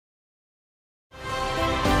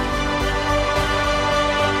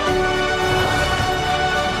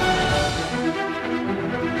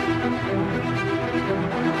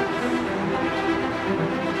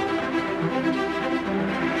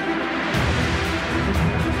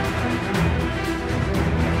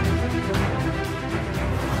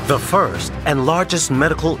The first and largest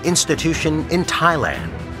medical institution in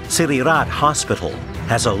Thailand, Siriraj Hospital,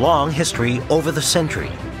 has a long history over the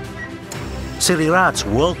century. Siriraj's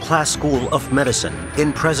world-class school of medicine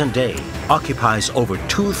in present day occupies over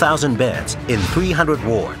 2,000 beds in 300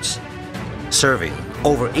 wards, serving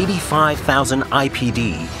over 85,000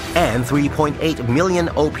 IPD and 3.8 million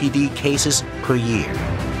OPD cases per year.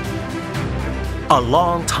 A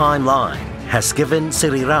long timeline has given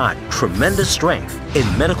Siriraj tremendous strength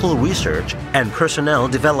in medical research and personnel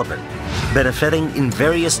development, benefiting in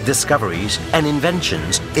various discoveries and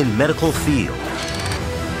inventions in medical field.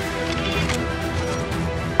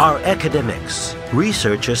 Our academics,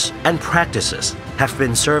 researchers, and practices have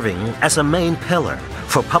been serving as a main pillar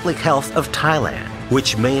for public health of Thailand,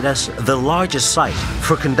 which made us the largest site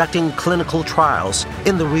for conducting clinical trials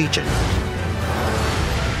in the region.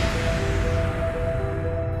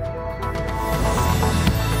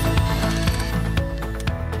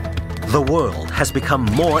 The world has become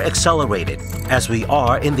more accelerated as we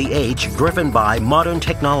are in the age driven by modern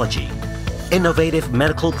technology. Innovative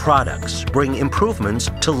medical products bring improvements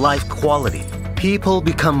to life quality. People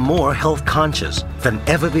become more health conscious than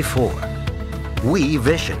ever before. We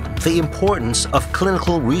vision the importance of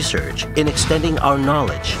clinical research in extending our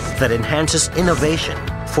knowledge that enhances innovation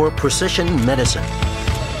for precision medicine.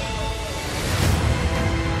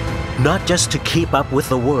 Not just to keep up with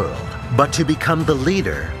the world, but to become the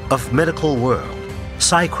leader of medical world.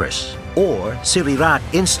 SICRES, or Siriraj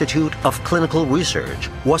Institute of Clinical Research,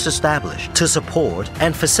 was established to support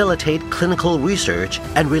and facilitate clinical research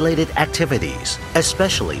and related activities,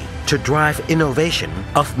 especially to drive innovation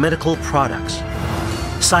of medical products.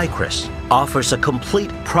 SICRES offers a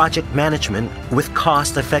complete project management with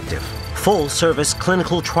cost-effective, full-service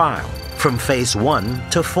clinical trial from phase 1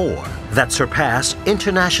 to 4 that surpass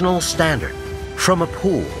international standard. From a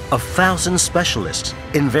pool of thousands specialists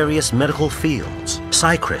in various medical fields,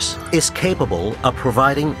 SICRES is capable of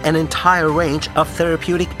providing an entire range of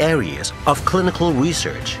therapeutic areas of clinical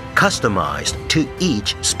research customized to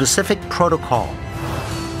each specific protocol.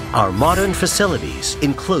 Our modern facilities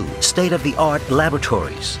include state-of-the-art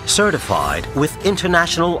laboratories certified with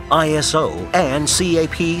international ISO and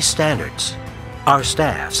CAP standards. Our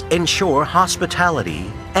staffs ensure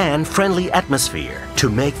hospitality and friendly atmosphere to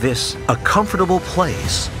make this a comfortable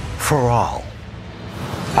place for all.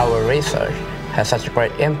 Our research has such a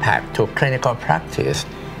great impact to clinical practice,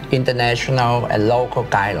 international and local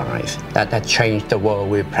guidelines that have changed the world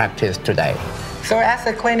we practice today. So as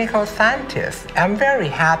a clinical scientist, I'm very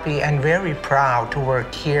happy and very proud to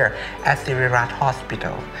work here at Siriraj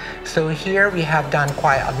Hospital. So here we have done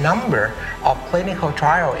quite a number of clinical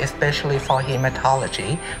trials, especially for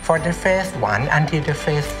hematology, for the phase 1 until the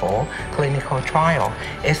phase 4 clinical trial,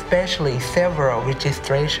 especially several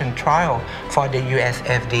registration trials for the US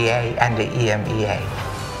FDA and the EMEA.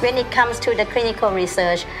 When it comes to the clinical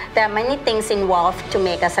research, there are many things involved to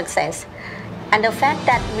make a success. And the fact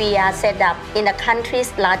that we are set up in the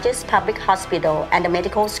country's largest public hospital and the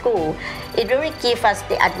medical school, it really gives us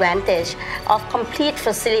the advantage of complete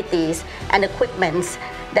facilities and equipments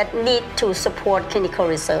that need to support clinical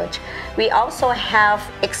research. We also have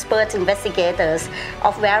expert investigators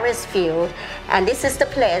of various fields, and this is the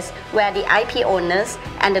place where the IP owners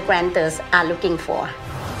and the grantors are looking for.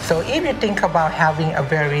 So if you think about having a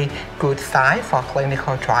very good site for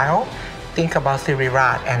clinical trial, think about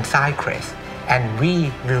Siriraj and SICRES, and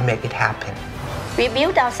we will make it happen. We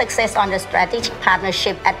build our success on the strategic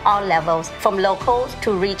partnership at all levels, from local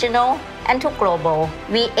to regional and to global.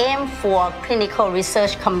 We aim for clinical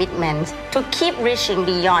research commitments to keep reaching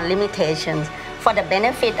beyond limitations for the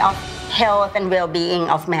benefit of health and well-being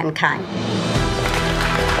of mankind.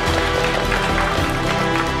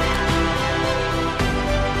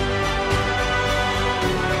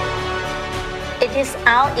 It is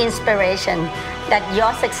our inspiration that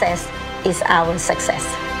your success is our success.